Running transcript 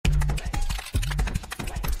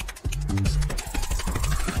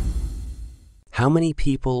How many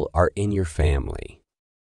people are in your family?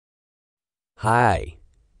 Hi,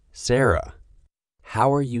 Sarah.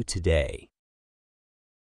 How are you today?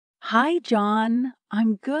 Hi, John.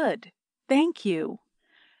 I'm good. Thank you.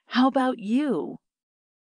 How about you?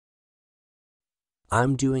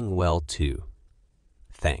 I'm doing well too.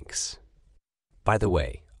 Thanks. By the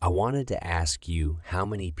way, I wanted to ask you how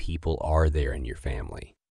many people are there in your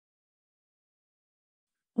family?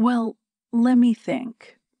 Well, let me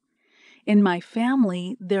think. In my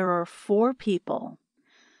family, there are 4 people.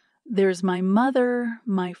 There's my mother,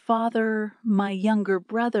 my father, my younger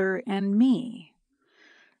brother, and me.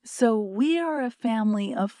 So we are a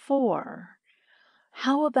family of 4.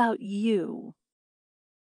 How about you?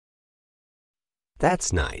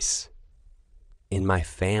 That's nice. In my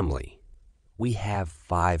family, we have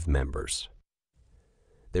 5 members.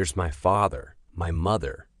 There's my father, my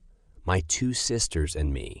mother, my 2 sisters,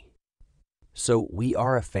 and me. So we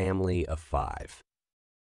are a family of 5.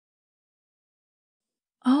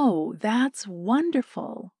 Oh, that's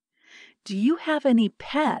wonderful. Do you have any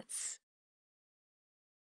pets?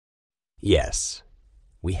 Yes,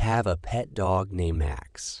 we have a pet dog named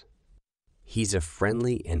Max. He's a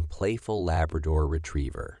friendly and playful Labrador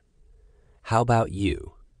retriever. How about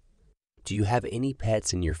you? Do you have any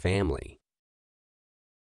pets in your family?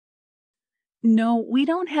 No, we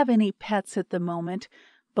don't have any pets at the moment,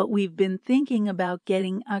 but we've been thinking about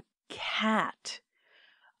getting a cat.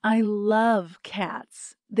 I love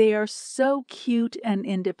cats. They are so cute and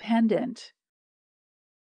independent.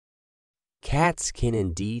 Cats can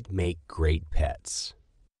indeed make great pets.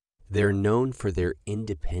 They're known for their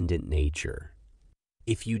independent nature.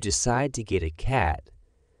 If you decide to get a cat,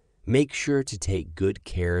 make sure to take good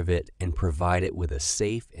care of it and provide it with a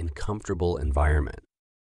safe and comfortable environment.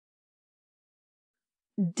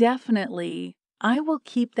 Definitely, I will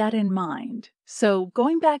keep that in mind. So,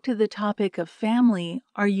 going back to the topic of family,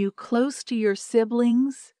 are you close to your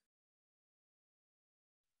siblings?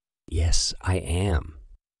 Yes, I am.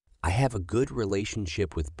 I have a good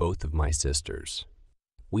relationship with both of my sisters.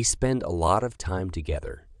 We spend a lot of time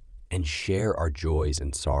together and share our joys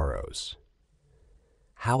and sorrows.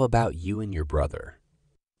 How about you and your brother?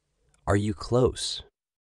 Are you close?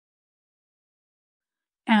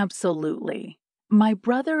 Absolutely. My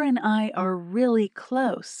brother and I are really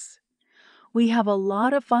close. We have a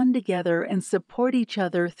lot of fun together and support each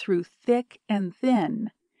other through thick and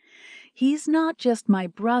thin. He's not just my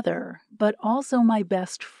brother, but also my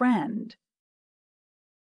best friend.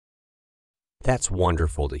 That's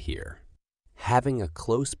wonderful to hear. Having a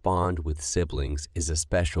close bond with siblings is a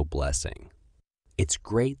special blessing. It's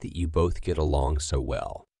great that you both get along so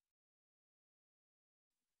well.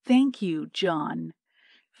 Thank you, John.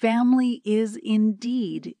 Family is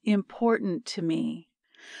indeed important to me.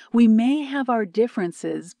 We may have our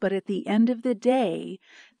differences, but at the end of the day,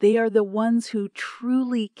 they are the ones who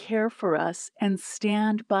truly care for us and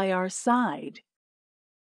stand by our side.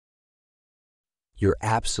 You're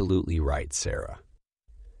absolutely right, Sarah.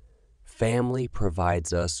 Family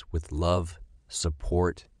provides us with love,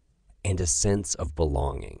 support, and a sense of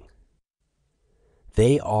belonging.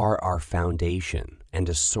 They are our foundation and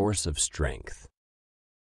a source of strength.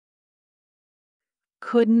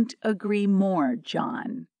 Couldn't agree more,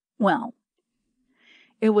 John. Well,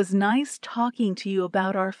 it was nice talking to you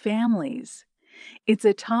about our families. It's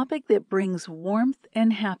a topic that brings warmth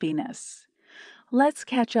and happiness. Let's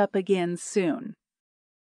catch up again soon.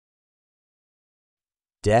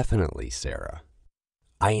 Definitely, Sarah.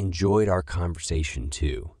 I enjoyed our conversation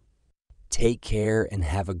too. Take care and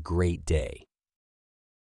have a great day.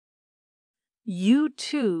 You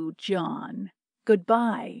too, John.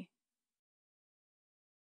 Goodbye.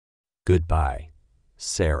 Goodbye,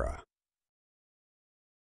 Sarah.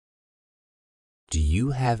 Do you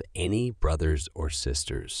have any brothers or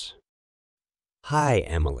sisters? Hi,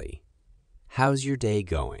 Emily. How's your day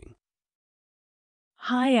going?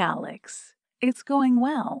 Hi, Alex. It's going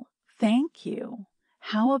well. Thank you.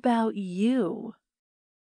 How about you?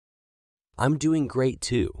 I'm doing great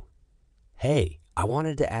too. Hey, I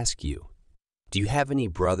wanted to ask you, do you have any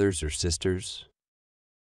brothers or sisters?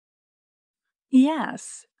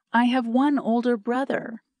 Yes, I have one older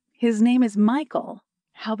brother. His name is Michael.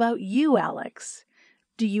 How about you, Alex?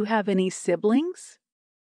 Do you have any siblings?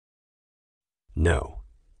 No,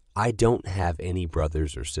 I don't have any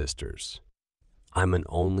brothers or sisters. I'm an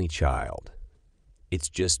only child. It's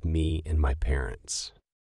just me and my parents.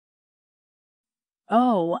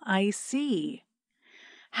 Oh, I see.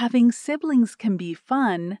 Having siblings can be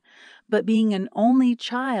fun, but being an only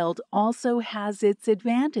child also has its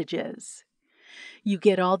advantages. You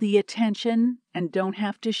get all the attention and don't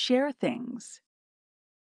have to share things.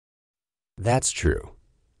 That's true.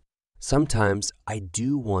 Sometimes I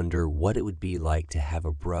do wonder what it would be like to have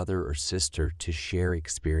a brother or sister to share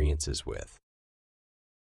experiences with.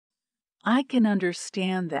 I can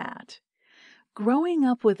understand that. Growing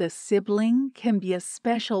up with a sibling can be a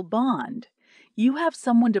special bond. You have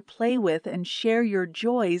someone to play with and share your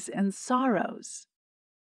joys and sorrows.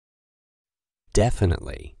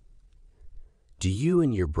 Definitely. Do you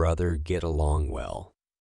and your brother get along well?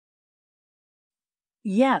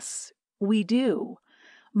 Yes, we do.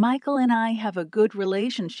 Michael and I have a good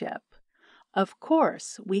relationship. Of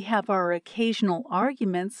course, we have our occasional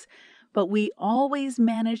arguments, but we always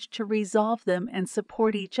manage to resolve them and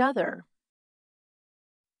support each other.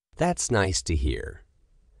 That's nice to hear.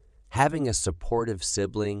 Having a supportive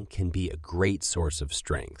sibling can be a great source of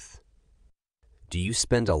strength. Do you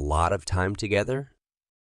spend a lot of time together?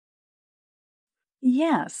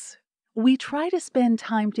 Yes, we try to spend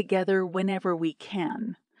time together whenever we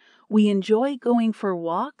can. We enjoy going for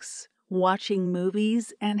walks, watching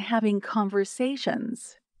movies, and having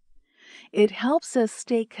conversations. It helps us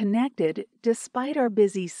stay connected despite our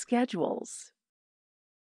busy schedules.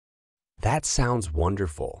 That sounds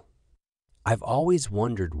wonderful. I've always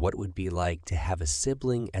wondered what it would be like to have a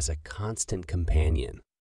sibling as a constant companion.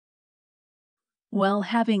 Well,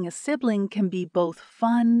 having a sibling can be both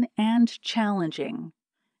fun and challenging.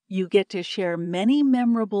 You get to share many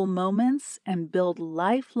memorable moments and build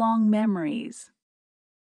lifelong memories.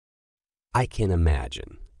 I can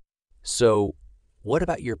imagine. So, what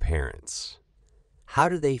about your parents? How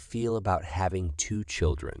do they feel about having two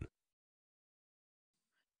children?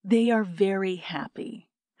 They are very happy.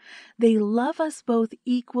 They love us both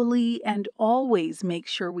equally and always make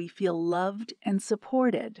sure we feel loved and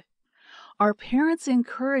supported. Our parents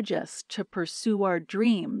encourage us to pursue our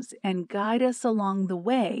dreams and guide us along the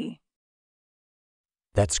way.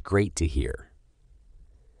 That's great to hear.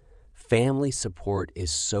 Family support is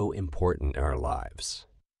so important in our lives.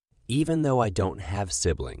 Even though I don't have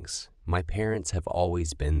siblings, my parents have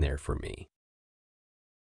always been there for me.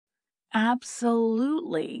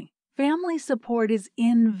 Absolutely. Family support is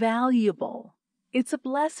invaluable. It's a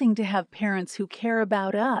blessing to have parents who care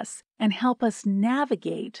about us and help us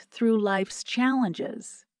navigate through life's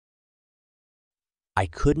challenges. I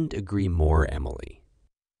couldn't agree more, Emily.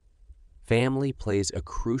 Family plays a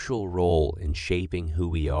crucial role in shaping who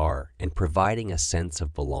we are and providing a sense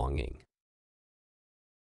of belonging.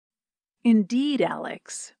 Indeed,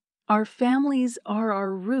 Alex, our families are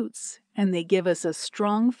our roots and they give us a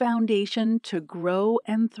strong foundation to grow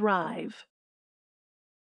and thrive.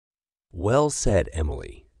 Well said,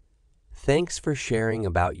 Emily. Thanks for sharing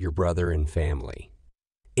about your brother and family.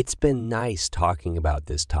 It's been nice talking about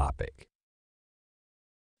this topic.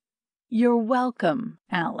 You're welcome,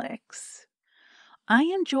 Alex. I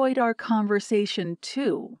enjoyed our conversation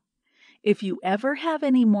too. If you ever have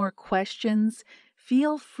any more questions,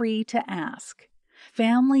 feel free to ask.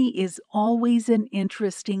 Family is always an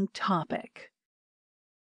interesting topic.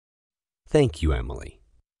 Thank you, Emily.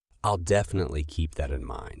 I'll definitely keep that in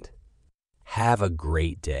mind. Have a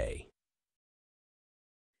great day.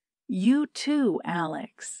 You too,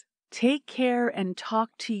 Alex. Take care and talk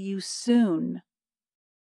to you soon.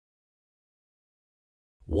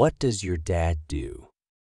 What does your dad do?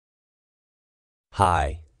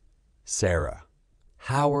 Hi, Sarah.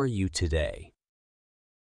 How are you today?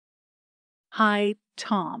 Hi,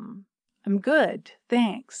 Tom. I'm good,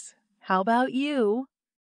 thanks. How about you?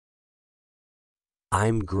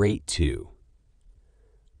 I'm great too.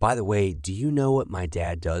 By the way, do you know what my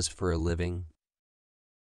dad does for a living?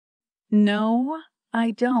 No, I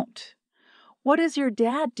don't. What does your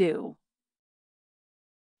dad do?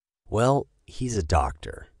 Well, he's a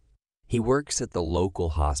doctor. He works at the local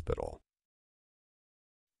hospital.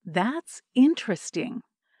 That's interesting.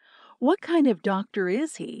 What kind of doctor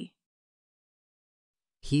is he?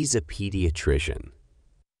 He's a pediatrician.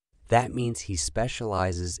 That means he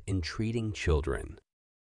specializes in treating children.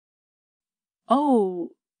 Oh,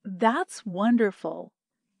 that's wonderful.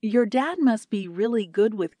 Your dad must be really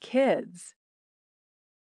good with kids.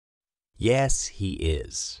 Yes, he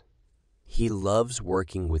is. He loves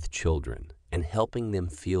working with children and helping them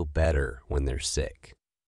feel better when they're sick.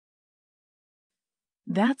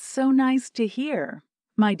 That's so nice to hear.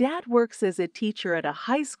 My dad works as a teacher at a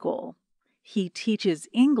high school. He teaches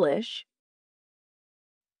English.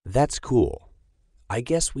 That's cool. I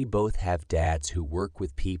guess we both have dads who work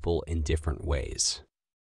with people in different ways.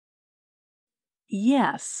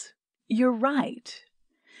 Yes, you're right.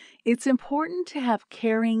 It's important to have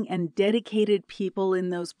caring and dedicated people in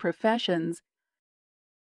those professions.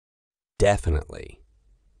 Definitely.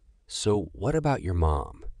 So, what about your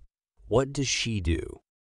mom? What does she do?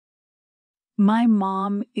 My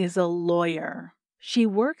mom is a lawyer. She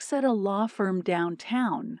works at a law firm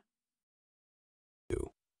downtown.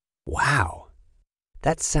 Wow,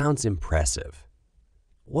 that sounds impressive.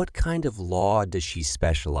 What kind of law does she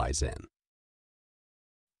specialize in?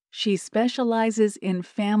 She specializes in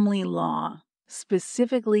family law,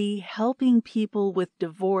 specifically helping people with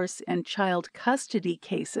divorce and child custody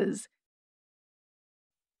cases.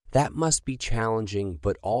 That must be challenging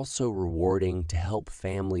but also rewarding to help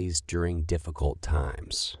families during difficult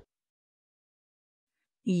times.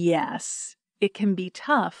 Yes, it can be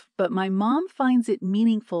tough, but my mom finds it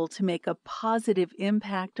meaningful to make a positive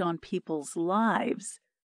impact on people's lives.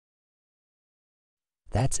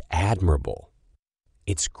 That's admirable.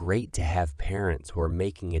 It's great to have parents who are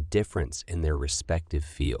making a difference in their respective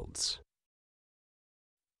fields.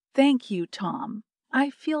 Thank you, Tom. I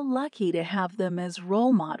feel lucky to have them as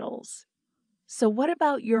role models. So, what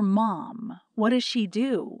about your mom? What does she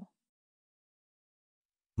do?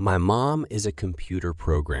 My mom is a computer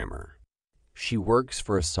programmer. She works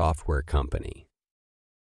for a software company.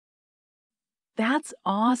 That's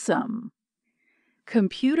awesome.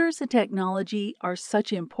 Computers and technology are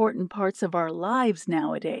such important parts of our lives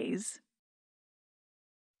nowadays.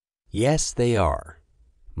 Yes, they are.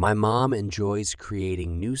 My mom enjoys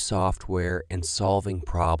creating new software and solving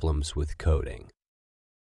problems with coding.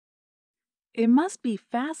 It must be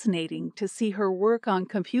fascinating to see her work on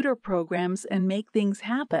computer programs and make things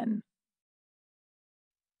happen.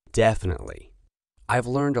 Definitely. I've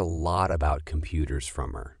learned a lot about computers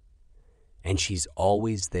from her, and she's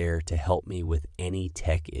always there to help me with any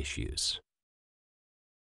tech issues.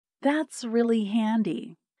 That's really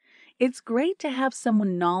handy. It's great to have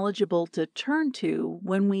someone knowledgeable to turn to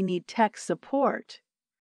when we need tech support.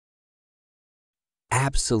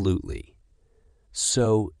 Absolutely.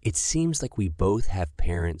 So it seems like we both have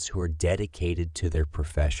parents who are dedicated to their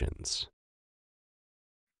professions.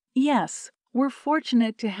 Yes, we're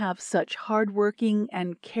fortunate to have such hardworking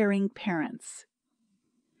and caring parents.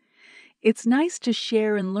 It's nice to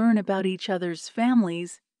share and learn about each other's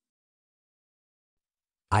families.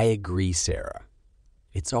 I agree, Sarah.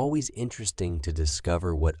 It's always interesting to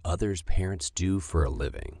discover what others' parents do for a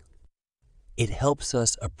living. It helps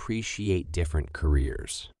us appreciate different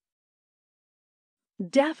careers.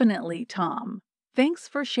 Definitely, Tom. Thanks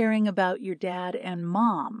for sharing about your dad and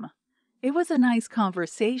mom. It was a nice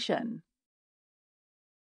conversation.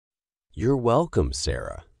 You're welcome,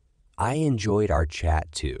 Sarah. I enjoyed our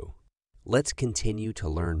chat too. Let's continue to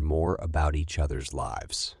learn more about each other's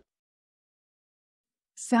lives.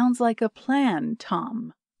 Sounds like a plan,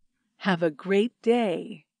 Tom. Have a great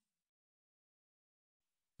day.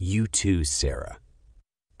 You too, Sarah.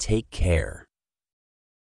 Take care.